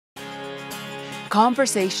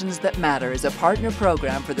Conversations That Matter is a partner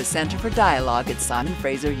program for the Centre for Dialogue at Simon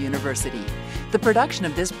Fraser University. The production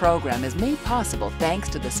of this program is made possible thanks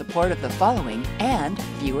to the support of the following and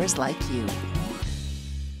viewers like you.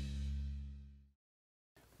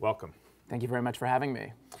 Welcome. Thank you very much for having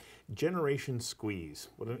me. Generation squeeze.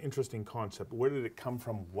 What an interesting concept. Where did it come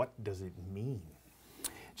from? What does it mean?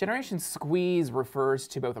 Generation squeeze refers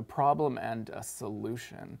to both a problem and a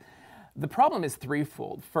solution. The problem is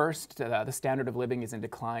threefold. First, the standard of living is in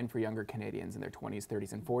decline for younger Canadians in their 20s,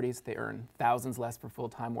 30s, and 40s. They earn thousands less for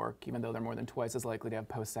full-time work, even though they're more than twice as likely to have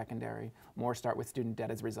post-secondary. More start with student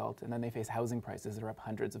debt as a result, and then they face housing prices that are up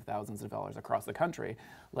hundreds of thousands of dollars across the country,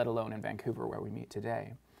 let alone in Vancouver, where we meet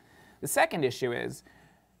today. The second issue is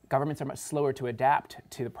governments are much slower to adapt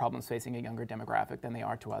to the problems facing a younger demographic than they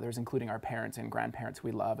are to others, including our parents and grandparents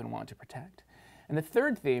we love and want to protect. And the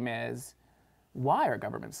third theme is, why are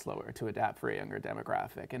governments slower to adapt for a younger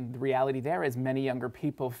demographic? And the reality there is many younger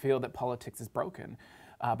people feel that politics is broken.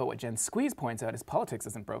 But what Jen Squeeze points out is politics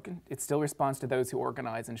isn't broken. It still responds to those who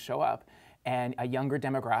organize and show up. And a younger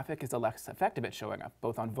demographic is less effective at showing up,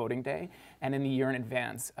 both on voting day and in the year in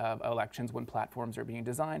advance of elections when platforms are being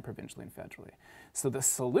designed provincially and federally. So the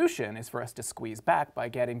solution is for us to squeeze back by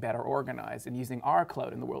getting better organized and using our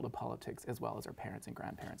clout in the world of politics as well as our parents and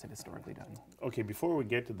grandparents have historically done. Okay, before we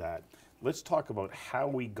get to that, let's talk about how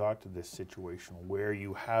we got to this situation where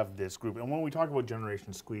you have this group. And when we talk about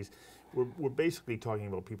generation squeeze, we're basically talking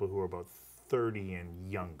about people who are about 30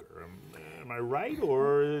 and younger. Am I right,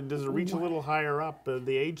 or does it reach a little higher up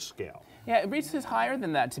the age scale? Yeah, it reaches higher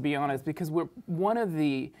than that, to be honest, because one of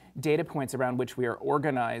the data points around which we are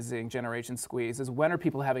organizing Generation Squeeze is when are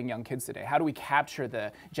people having young kids today? How do we capture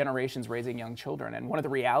the generations raising young children? And one of the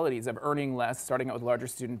realities of earning less, starting out with larger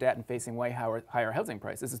student debt, and facing way higher housing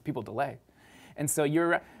prices is people delay. And so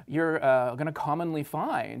you're going to commonly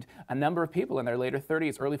find a number of people in their later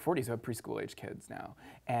 30s, early 40s who have preschool-age kids now.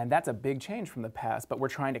 And that's a big change from the past, but we're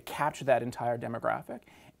trying to capture that entire demographic.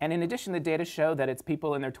 And in addition, the data show that it's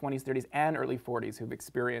people in their 20s, 30s, and early 40s who've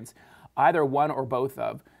experienced either one or both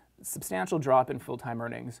of substantial drop in full-time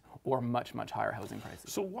earnings or much, much higher housing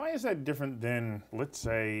prices. So why is that different than, let's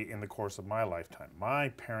say, in the course of my lifetime? My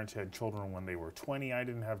parents had children when they were 20. I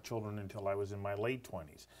didn't have children until I was in my late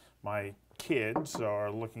 20s. My kids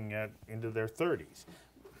are looking at into their 30s.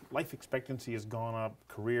 Life expectancy has gone up,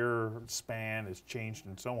 career span has changed,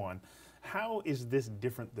 and so on. How is this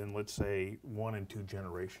different than, let's say, 1 and 2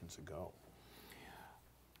 generations ago?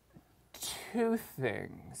 Two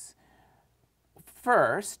things.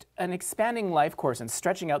 First, an expanding life course and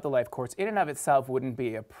stretching out the life course in and of itself wouldn't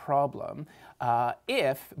be a problem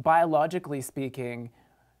if, biologically speaking,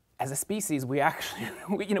 as a species, we actually,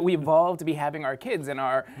 we evolved to be having our kids in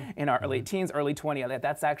our late teens, early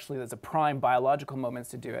 20s. There's a prime biological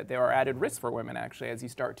moments to do it. There are added risks for women, actually, as you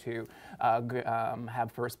start to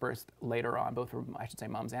have first births later on, both for, I should say,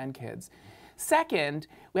 moms and kids. Second,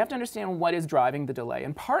 we have to understand what is driving the delay.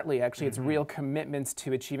 And partly, actually, it's real commitments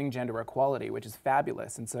to achieving gender equality, which is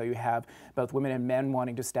fabulous. And so you have both women and men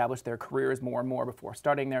wanting to establish their careers more and more before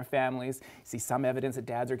starting their families. You see some evidence that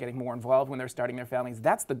dads are getting more involved when they're starting their families.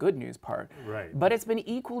 That's the good news part. Right. But it's been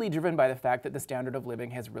equally driven by the fact that the standard of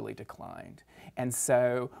living has really declined. And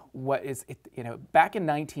so back in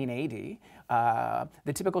 1980,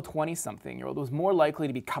 the typical 20-something-year-old was more likely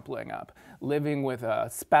to be coupling up, living with a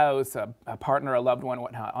spouse, a partner, a loved one,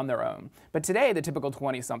 whatnot, on their own. But today, the typical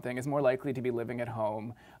 20-something is more likely to be living at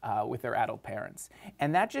home with their adult parents.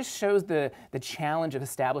 And that just shows the challenge of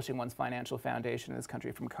establishing one's financial foundation in this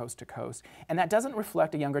country from coast to coast. And that doesn't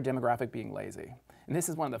reflect a younger demographic being lazy. And this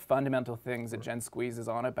is one of the fundamental things that Jen Squeeze is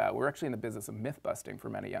on about. We're actually in the business of myth-busting for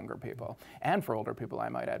many younger people, and for older people, I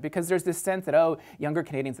might add, because there's this sense that, oh, younger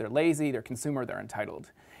Canadians, they're lazy, they're consumer, they're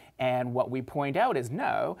entitled. And what we point out is,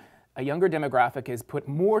 no, a younger demographic has put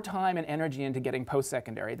more time and energy into getting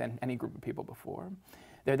post-secondary than any group of people before.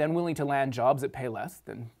 They're then willing to land jobs that pay less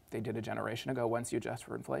than they did a generation ago once you adjust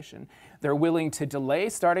for inflation. They're willing to delay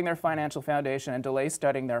starting their financial foundation and delay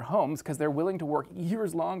starting their homes because they're willing to work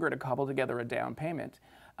years longer to cobble together a down payment.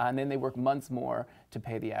 And then they work months more to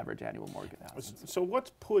pay the average annual mortgage. So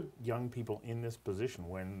what's put young people in this position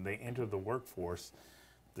when they enter the workforce?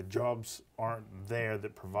 The jobs aren't there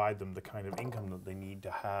that provide them the kind of income that they need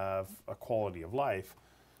to have a quality of life,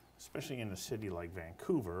 especially in a city like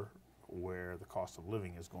Vancouver, where the cost of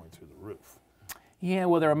living is going through the roof. Yeah,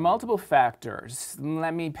 well, there are multiple factors.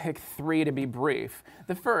 Let me pick three to be brief.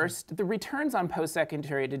 The first, the returns on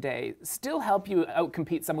post-secondary today still help you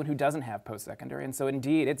outcompete someone who doesn't have post-secondary. And so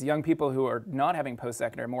indeed, it's young people who are not having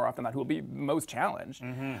post-secondary more often than not who will be most challenged.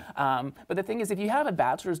 But the thing is, if you have a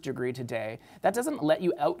bachelor's degree today, that doesn't let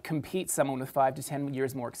you outcompete someone with 5 to 10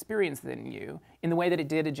 years more experience than you in the way that it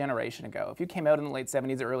did a generation ago. If you came out in the late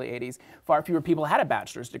 70s or early 80s, far fewer people had a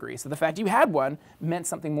bachelor's degree. So the fact you had one meant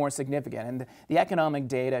something more significant. And the economic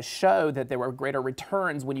data showed that there were greater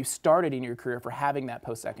returns when you started in your career for having that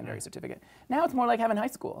post-secondary certificate. Now it's more like having high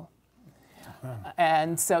school.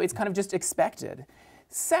 And so it's kind of just expected.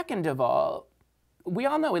 Second of all, we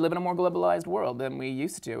all know we live in a more globalized world than we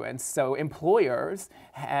used to, and so employers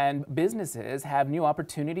and businesses have new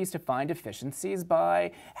opportunities to find efficiencies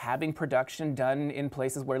by having production done in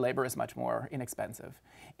places where labor is much more inexpensive.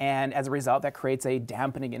 And as a result, that creates a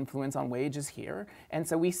dampening influence on wages here, and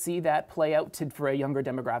so we see that play out for a younger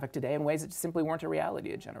demographic today in ways that simply weren't a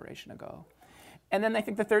reality a generation ago. And then I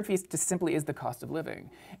think the third piece just simply is the cost of living.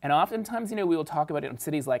 And oftentimes, we will talk about it in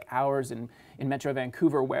cities like ours in Metro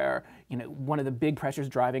Vancouver, where, one of the big pressures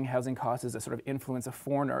driving housing costs is a sort of influence of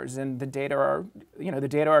foreigners. And the data are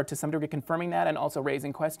to some degree confirming that and also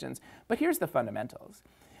raising questions. But here's the fundamentals.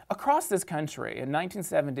 Across this country in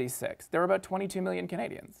 1976, there were about 22 million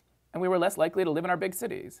Canadians. And we were less likely to live in our big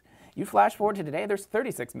cities. You flash forward to today, there's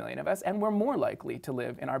 36 million of us, and we're more likely to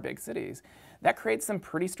live in our big cities. That creates some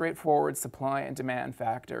pretty straightforward supply and demand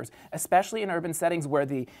factors, especially in urban settings where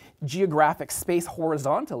the geographic space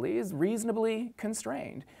horizontally is reasonably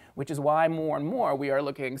constrained, which is why more and more we are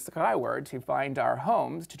looking skyward to find our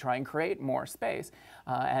homes to try and create more space.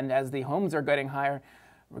 And as the homes are getting higher,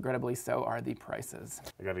 regrettably so are the prices.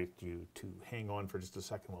 I got you to hang on for just a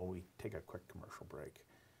second while we take a quick commercial break.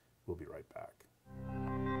 We'll be right back.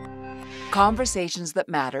 Conversations That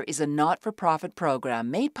Matter is a not-for-profit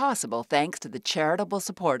program made possible thanks to the charitable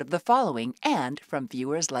support of the following and from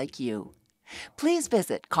viewers like you. Please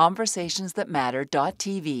visit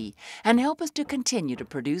conversationsthatmatter.tv and help us to continue to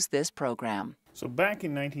produce this program. So back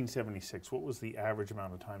in 1976, what was the average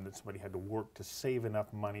amount of time that somebody had to work to save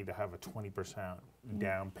enough money to have a 20%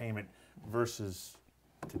 down payment versus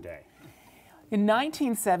today? In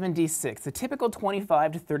 1976, a typical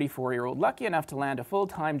 25 to 34-year-old lucky enough to land a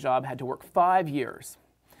full-time job had to work 5 years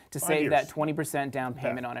to save that 20% down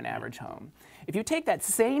payment on an average home. If you take that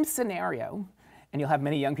same scenario, and you'll have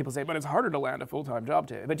many young people say, but it's harder to land a full-time job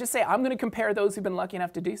today. But just say, I'm going to compare those who've been lucky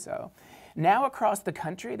enough to do so. Now across the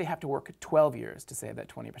country, they have to work 12 years to save that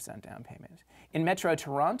 20% down payment. In Metro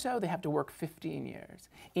Toronto, they have to work 15 years.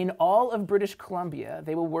 In all of British Columbia,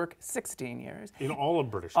 they will work 16 years. In all of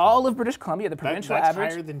British Columbia? All of British Columbia, the provincial average.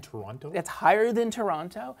 That's higher than Toronto? That's higher than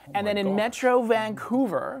Toronto. And then in Metro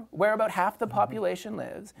Vancouver, where about half the population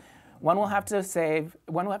lives, one will have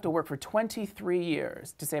to work for 23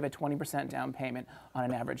 years to save a 20% down payment on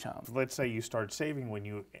an average home. Let's say you start saving when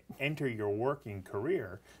you enter your working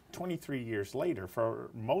career. 23 years later, for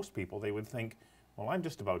most people, they would think, well, I'm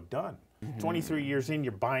just about done. 23 years in,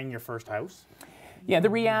 you're buying your first house? Yeah,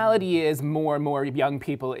 the reality is more and more young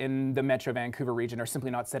people in the Metro Vancouver region are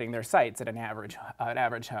simply not setting their sights at an average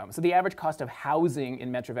home. So the average cost of housing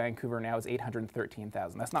in Metro Vancouver now is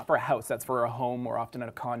 $813,000. That's not for a house, that's for a home, or often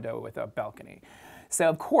a condo with a balcony. So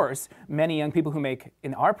of course, many young people who make,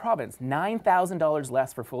 in our province, $9,000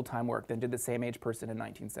 less for full-time work than did the same age person in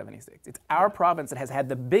 1976. It's our province that has had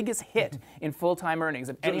the biggest hit in full-time earnings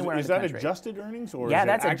of anywhere in the country. Is that adjusted earnings? Or yeah, is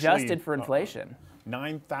that's it adjusted for inflation.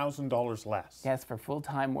 $9,000 less. Yes, for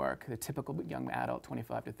full-time work, the typical young adult,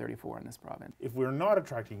 25 to 34 in this province. If we're not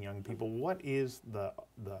attracting young people, what is the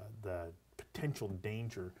potential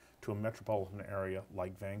danger to a metropolitan area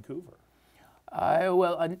like Vancouver?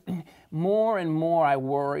 More and more I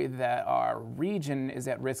worry that our region is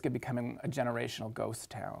at risk of becoming a generational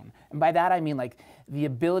ghost town. And by that I mean like the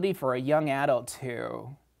ability for a young adult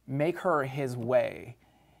to make her or his way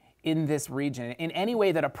in this region in any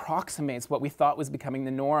way that approximates what we thought was becoming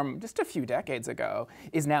the norm just a few decades ago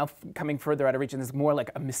is now coming further out of reach, and is more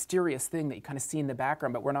like a mysterious thing that you kind of see in the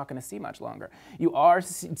background, but we're not going to see much longer. You are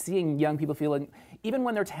seeing young people feeling, even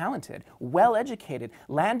when they're talented, well-educated,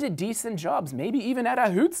 landed decent jobs, maybe even at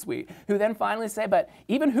a Hootsuite, who then finally say, but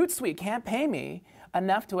even Hootsuite can't pay me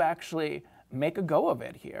enough to actually make a go of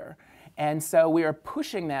it here. And so we are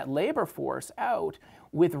pushing that labor force out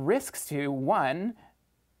with risks to, one,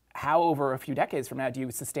 how over a few decades from now do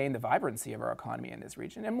you sustain the vibrancy of our economy in this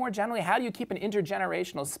region? And more generally, how do you keep an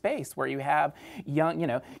intergenerational space where you have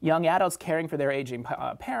young adults caring for their aging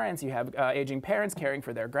parents, you have aging parents caring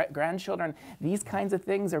for their grandchildren? These kinds of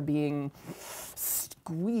things are being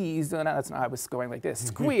squeezed, no, that's not, I was going like this,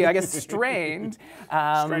 squeezed, I guess strained.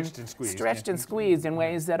 Stretched and squeezed. Stretched and squeezed in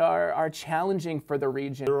ways that are challenging for the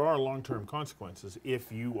region. There are long-term consequences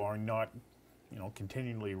if you are not,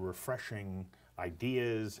 continually refreshing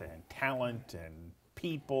ideas and talent and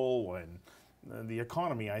people, and the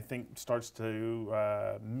economy, I think, starts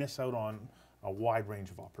to miss out on a wide range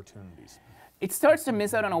of opportunities. It starts to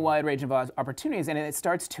miss out on a wide range of opportunities, and it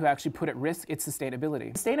starts to actually put at risk its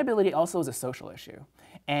sustainability. Sustainability also is a social issue.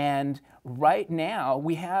 And right now,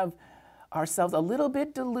 we have ourselves a little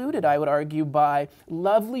bit diluted, I would argue, by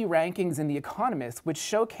lovely rankings in The Economist, which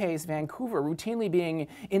showcase Vancouver routinely being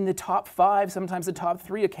in the top 5, sometimes the top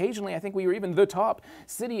 3. Occasionally, I think we were even the top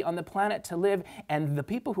city on the planet to live. And the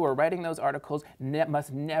people who are writing those articles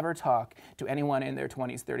must never talk to anyone in their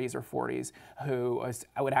 20s, 30s, or 40s who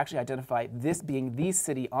I would actually identify this being the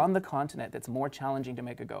city on the continent that's more challenging to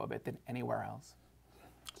make a go of it than anywhere else.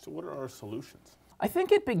 So what are our solutions? I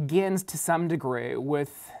think it begins to some degree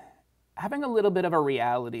with having a little bit of a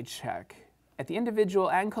reality check at the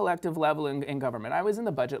individual and collective level in government. I was in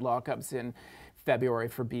the budget lockups in February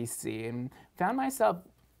for BC and found myself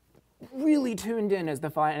really tuned in as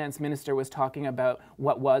the finance minister was talking about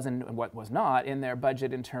what was and what was not in their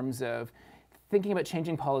budget in terms of thinking about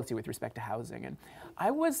changing policy with respect to housing. And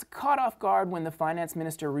I was caught off guard when the finance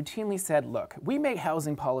minister routinely said, look, we make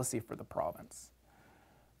housing policy for the province.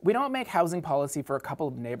 We don't make housing policy for a couple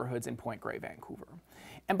of neighborhoods in Point Grey, Vancouver.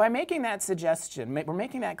 And by making that suggestion, we're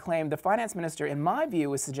making that claim, the finance minister, in my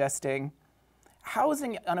view, is suggesting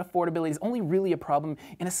housing unaffordability is only really a problem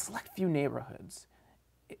in a select few neighborhoods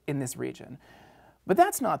in this region. But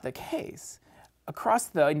that's not the case. Across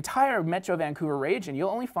the entire Metro Vancouver region, you'll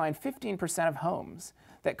only find 15% of homes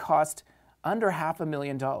that cost under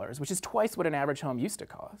 $500,000, which is twice what an average home used to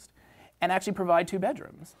cost, and actually provide 2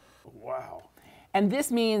 bedrooms. Wow. And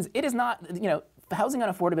this means it is not, housing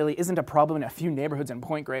unaffordability isn't a problem in a few neighborhoods in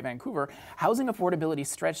Point Grey, Vancouver. Housing affordability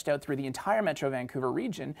stretched out through the entire Metro Vancouver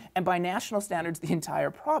region, and by national standards, the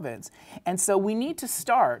entire province. And so we need to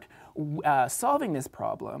start solving this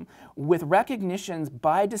problem with recognitions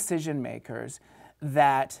by decision makers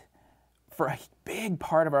that for a big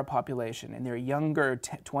part of our population, in their younger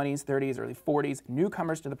 20s, 30s, early 40s,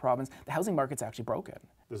 newcomers to the province, the housing market's actually broken.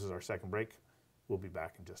 This is our second break. We'll be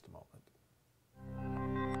back in just a moment.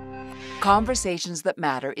 Conversations That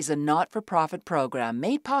Matter is a not-for-profit program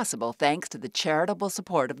made possible thanks to the charitable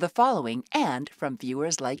support of the following and from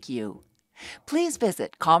viewers like you. Please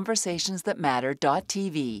visit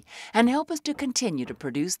conversationsthatmatter.tv and help us to continue to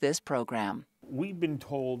produce this program. We've been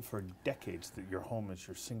told for decades that your home is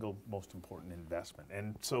your single most important investment,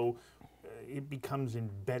 and so it becomes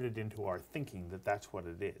embedded into our thinking that that's what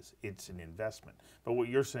it is. It's an investment. But what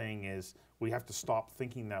you're saying is we have to stop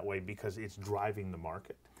thinking that way because it's driving the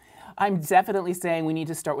market. I'm definitely saying we need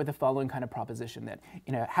to start with the following kind of proposition that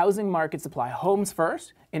housing market supply, homes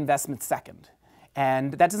first, investments second.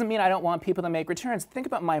 And that doesn't mean I don't want people to make returns. Think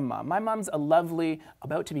about my mom. My mom's a lovely,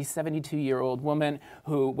 about to be 72-year-old woman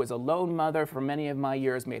who was a lone mother for many of my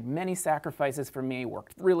years, made many sacrifices for me,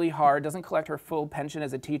 worked really hard, doesn't collect her full pension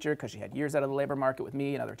as a teacher because she had years out of the labor market with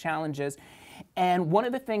me and other challenges. And one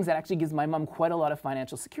of the things that actually gives my mom quite a lot of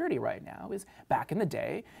financial security right now is back in the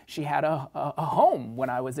day, she had a home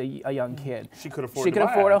when I was a young kid. She could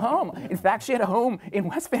afford a home. In fact, she had a home in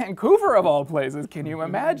West Vancouver of all places. Can you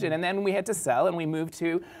imagine? And then we had to sell and we moved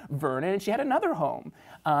to Vernon and she had another home.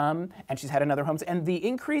 And she's had another home. And the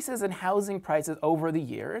increases in housing prices over the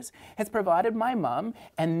years has provided my mom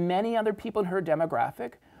and many other people in her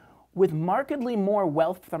demographic with markedly more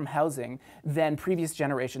wealth from housing than previous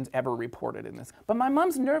generations ever reported in this. But my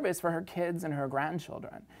mom's nervous for her kids and her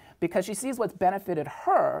grandchildren because she sees what's benefited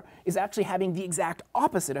her is actually having the exact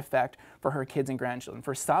opposite effect for her kids and grandchildren.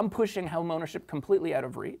 For some, pushing home ownership completely out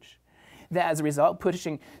of reach. That as a result,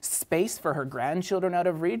 pushing space for her grandchildren out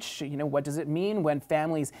of reach. What does it mean when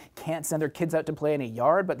families can't send their kids out to play in a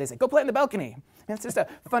yard, but they say, go play in the balcony? And it's just a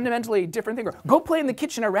fundamentally different thing. Or go play in the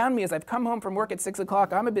kitchen around me as I've come home from work at 6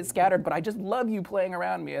 o'clock. I'm a bit scattered, but I just love you playing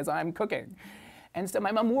around me as I'm cooking. And so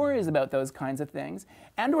my mom worries about those kinds of things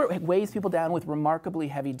and or weighs people down with remarkably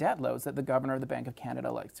heavy debt loads that the governor of the Bank of Canada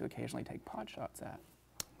likes to occasionally take pot shots at.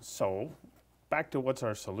 So back to what's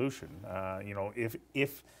our solution.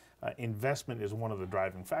 If investment is one of the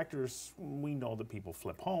driving factors, we know that people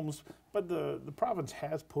flip homes, but the province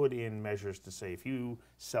has put in measures to say if you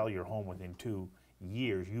sell your home within 2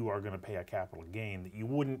 years, you are going to pay a capital gain that you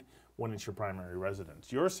wouldn't when it's your primary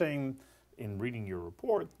residence. You're saying in reading your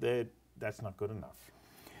report that that's not good enough.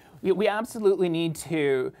 We absolutely need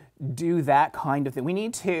to do that kind of thing. We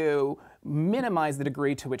need to minimize the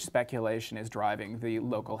degree to which speculation is driving the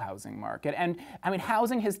local housing market. And I mean,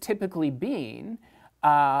 housing has typically been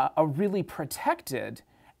a really protected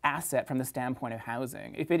asset from the standpoint of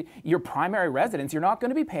housing. If your primary residence, you're not going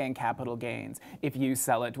to be paying capital gains if you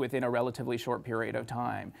sell it within a relatively short period of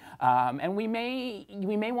time. And we may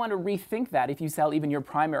want to rethink that if you sell even your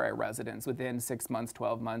primary residence within 6 months,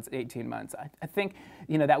 12 months, 18 months. I think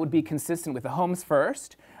that would be consistent with the homes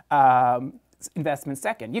first, investment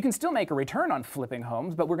second. You can still make a return on flipping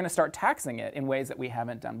homes, but we're going to start taxing it in ways that we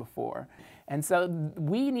haven't done before. And so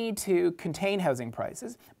we need to contain housing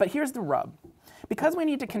prices. But here's the rub. Because we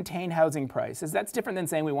need to contain housing prices, that's different than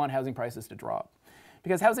saying we want housing prices to drop.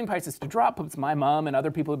 Because housing prices to drop puts my mom and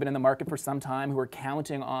other people who've been in the market for some time who are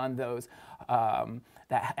counting on those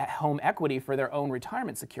that home equity for their own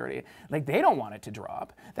retirement security. Like, they don't want it to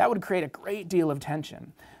drop. That would create a great deal of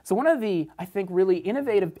tension. So one of the, I think, really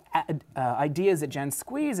innovative ideas that Jen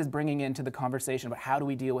Squeeze is bringing into the conversation about how do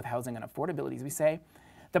we deal with housing and affordability is we say,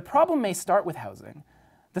 the problem may start with housing.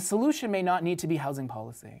 The solution may not need to be housing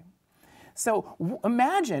policy. So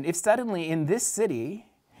imagine if suddenly in this city,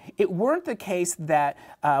 it weren't the case that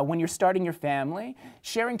when you're starting your family,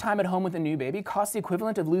 sharing time at home with a new baby costs the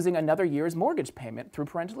equivalent of losing another year's mortgage payment through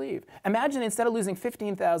parental leave. Imagine instead of losing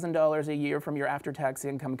 $15,000 a year from your after-tax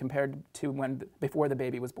income compared to before the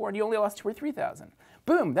baby was born, you only lost $2,000 or $3,000.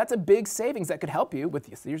 Boom, that's a big savings that could help you with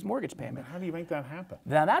this year's mortgage payment. How do you make that happen?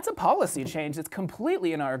 Now that's a policy change that's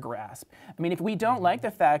completely in our grasp. I mean, if we don't like the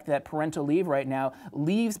fact that parental leave right now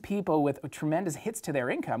leaves people with tremendous hits to their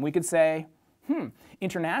income, we could say,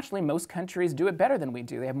 internationally, most countries do it better than we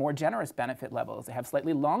do. They have more generous benefit levels. They have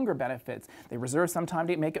slightly longer benefits. They reserve some time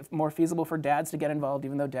to make it more feasible for dads to get involved,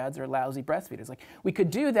 even though dads are lousy breastfeeders. Like, we could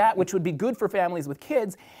do that, which would be good for families with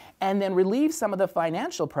kids, and then relieve some of the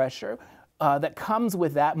financial pressure that comes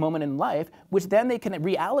with that moment in life, which then they can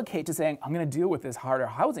reallocate to saying, I'm going to deal with this harder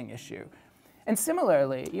housing issue. And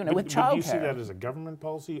similarly, with childcare. Do you see that as a government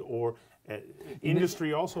policy, or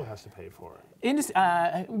industry also has to pay for it?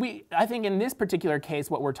 I think in this particular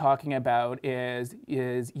case, what we're talking about is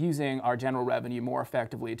using our general revenue more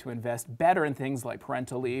effectively to invest better in things like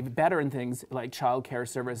parental leave, better in things like child care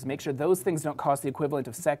services, make sure those things don't cost the equivalent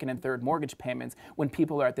of second and third mortgage payments when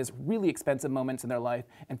people are at this really expensive moments in their life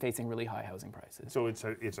and facing really high housing prices. So it's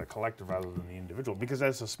a collective rather than the individual. Because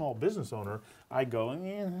as a small business owner, I go, I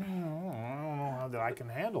don't know how that I can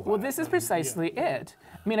handle that. Well, this is precisely it.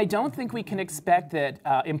 I mean, I don't think we can expect that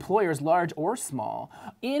employers, large or small,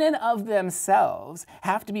 in and of themselves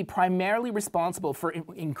have to be primarily responsible for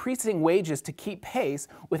increasing wages to keep pace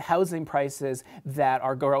with housing prices that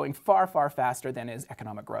are growing far, far faster than is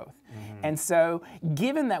economic growth. And so,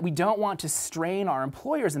 given that we don't want to strain our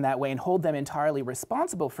employers in that way and hold them entirely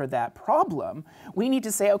responsible for that problem, we need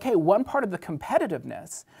to say, okay, one part of the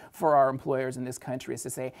competitiveness for our employers in this country is to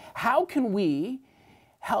say, how can we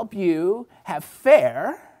help you have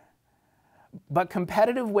fair but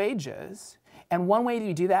competitive wages? And one way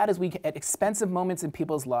to do that is at expensive moments in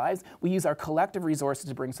people's lives, we use our collective resources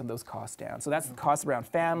to bring some of those costs down. So that's the costs around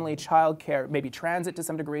family, childcare, maybe transit to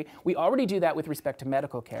some degree. We already do that with respect to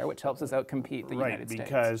medical care, which helps us outcompete the United States. Right,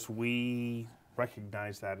 because we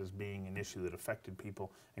recognize that as being an issue that affected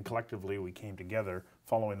people, and collectively we came together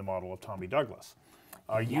following the model of Tommy Douglas.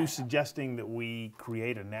 Are you suggesting that we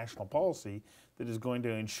create a national policy that is going to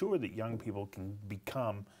ensure that young people can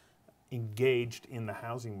become engaged in the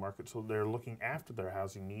housing market, so they're looking after their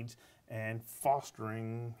housing needs and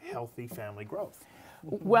fostering healthy family growth?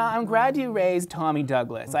 Well, I'm glad you raised Tommy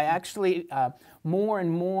Douglas. I actually, more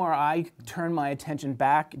and more, I turn my attention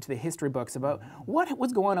back to the history books about what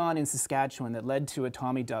was going on in Saskatchewan that led to a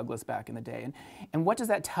Tommy Douglas back in the day, and what does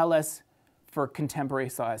that tell us for contemporary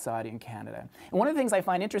society in Canada. And one of the things I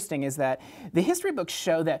find interesting is that the history books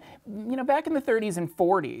show that, back in the 30s and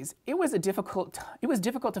 40s, it was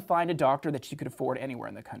difficult to find a doctor that you could afford anywhere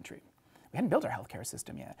in the country. We hadn't built our healthcare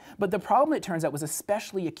system yet. But the problem, it turns out, was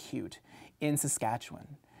especially acute in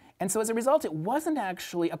Saskatchewan. And so as a result, it wasn't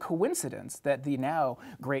actually a coincidence that the now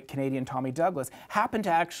great Canadian Tommy Douglas happened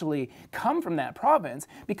to actually come from that province,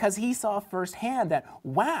 because he saw firsthand that,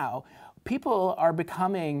 wow, people are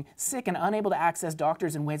becoming sick and unable to access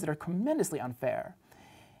doctors in ways that are tremendously unfair.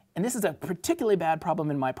 And this is a particularly bad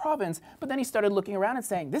problem in my province, but then he started looking around and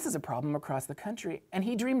saying, this is a problem across the country, and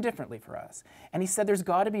he dreamed differently for us. And he said there's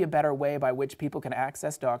got to be a better way by which people can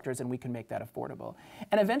access doctors and we can make that affordable.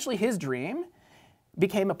 And eventually his dream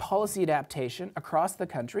became a policy adaptation across the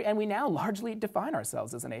country, and we now largely define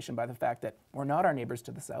ourselves as a nation by the fact that we're not our neighbors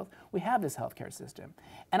to the south. We have this healthcare system.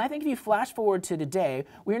 And I think if you flash forward to today,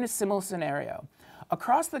 we're in a similar scenario.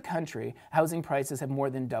 Across the country, housing prices have more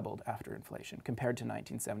than doubled after inflation compared to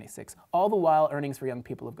 1976. All the while, earnings for young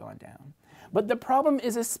people have gone down. But the problem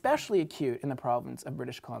is especially acute in the province of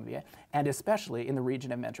British Columbia, and especially in the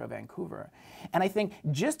region of Metro Vancouver. And I think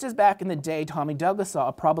just as back in the day, Tommy Douglas saw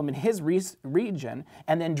a problem in his region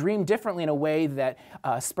and then dreamed differently in a way that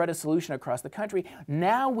spread a solution across the country,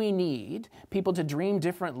 now we need people to dream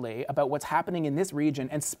differently about what's happening in this region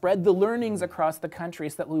and spread the learnings across the country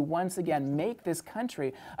so that we once again make this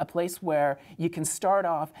country a place where you can start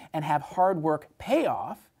off and have hard work pay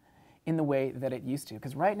off in the way that it used to.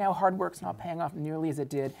 Because right now, hard work's not paying off nearly as it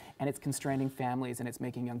did, and it's constraining families, and it's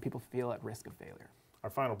making young people feel at risk of failure. Our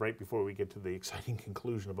final break before we get to the exciting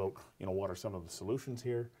conclusion about, what are some of the solutions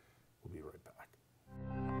here. We'll be right back.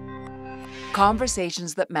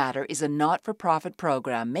 Conversations That Matter is a not-for-profit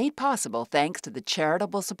program made possible thanks to the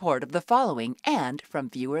charitable support of the following and from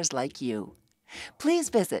viewers like you. Please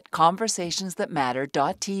visit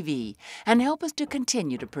conversationsthatmatter.tv and help us to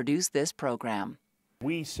continue to produce this program.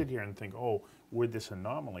 We sit here and think, oh, we're this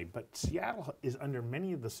anomaly, but Seattle is under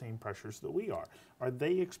many of the same pressures that we are. Are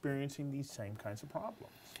they experiencing these same kinds of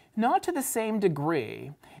problems? Not to the same degree.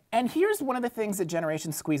 And here's one of the things that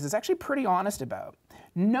Generation Squeeze is actually pretty honest about.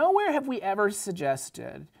 Nowhere have we ever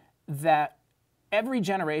suggested that every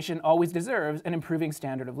generation always deserves an improving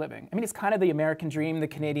standard of living. I mean, it's kind of the American dream, the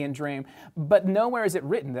Canadian dream, but nowhere is it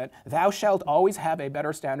written that thou shalt always have a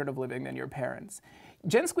better standard of living than your parents.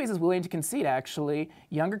 Gen Squeeze is willing to concede, actually,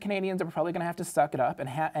 younger Canadians are probably going to have to suck it up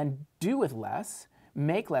and do with less,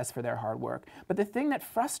 make less for their hard work. But the thing that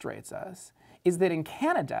frustrates us is that in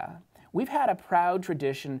Canada, we've had a proud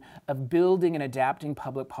tradition of building and adapting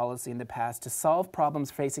public policy in the past to solve problems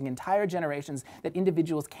facing entire generations that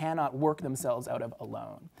individuals cannot work themselves out of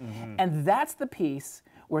alone. Mm-hmm. And that's the piece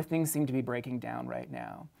where things seem to be breaking down right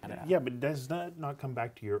now. Yeah, but does that not come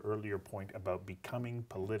back to your earlier point about becoming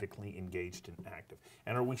politically engaged and active?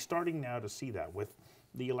 And are we starting now to see that with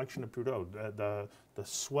the election of Trudeau, the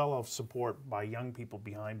swell of support by young people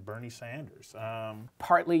behind Bernie Sanders?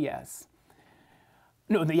 Partly, yes.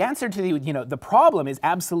 No, the answer to the problem is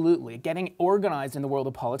absolutely getting organized in the world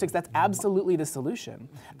of politics. That's absolutely the solution.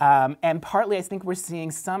 And partly, I think we're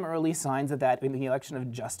seeing some early signs of that in the election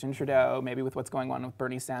of Justin Trudeau, maybe with what's going on with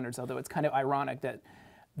Bernie Sanders, although it's kind of ironic that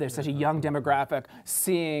there's such a young demographic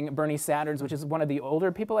seeing Bernie Sanders, which is one of the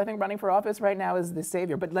older people, I think, running for office right now, as the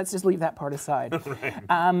savior. But let's just leave that part aside.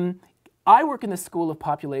 Right. I work in the School of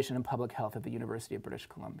Population and Public Health at the University of British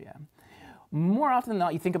Columbia. More often than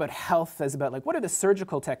not, you think about health as about what are the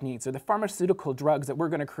surgical techniques or the pharmaceutical drugs that we're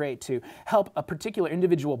going to create to help a particular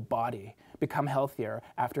individual body become healthier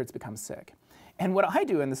after it's become sick. And what I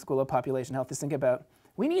do in the School of Population Health is think about,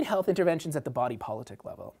 we need health interventions at the body politic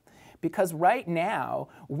level. Because right now,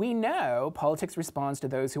 we know politics responds to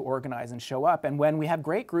those who organize and show up. And when we have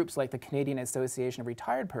great groups like the Canadian Association of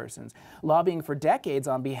Retired Persons lobbying for decades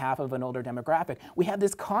on behalf of an older demographic, we have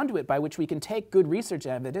this conduit by which we can take good research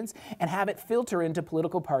evidence and have it filter into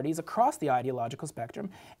political parties across the ideological spectrum.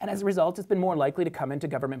 And as a result, it's been more likely to come into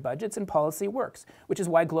government budgets and policy works, which is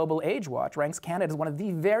why Global Age Watch ranks Canada as one of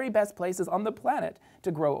the very best places on the planet to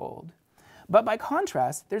grow old. But by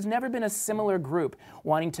contrast, there's never been a similar group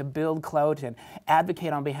wanting to build clout and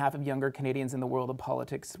advocate on behalf of younger Canadians in the world of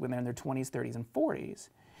politics when they're in their 20s, 30s, and 40s.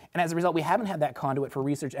 And as a result, we haven't had that conduit for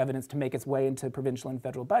research evidence to make its way into provincial and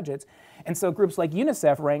federal budgets. And so groups like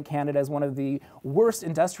UNICEF rank Canada as one of the worst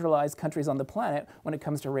industrialized countries on the planet when it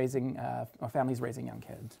comes to raising families raising young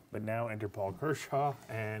kids. But now enter Paul Kershaw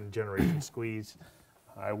and Generation Squeeze.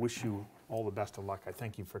 I wish you all the best of luck. I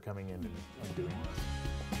thank you for coming in and doing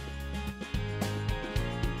this.